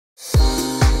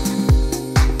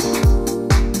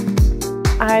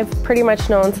I've pretty much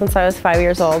known since I was 5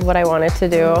 years old what I wanted to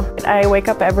do. I wake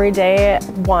up every day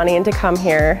wanting to come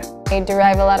here. I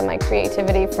derive a lot of my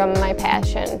creativity from my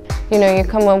passion. You know, you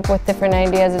come up with different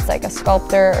ideas. It's like a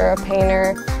sculptor or a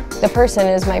painter. The person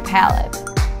is my palette.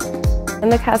 In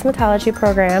the cosmetology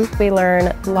program, we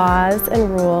learn laws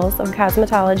and rules of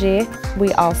cosmetology.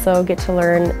 We also get to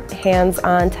learn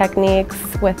hands-on techniques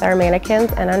with our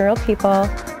mannequins and on real people.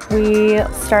 We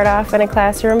start off in a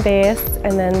classroom base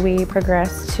and then we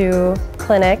progress to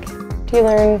clinic. You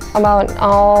learn about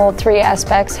all three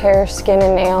aspects: hair, skin,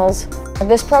 and nails.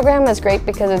 This program is great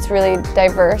because it's really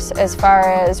diverse as far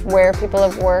as where people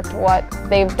have worked, what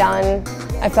they've done.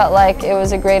 I felt like it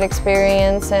was a great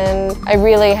experience and I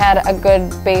really had a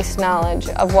good base knowledge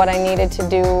of what I needed to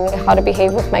do, how to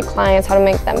behave with my clients, how to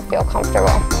make them feel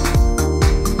comfortable.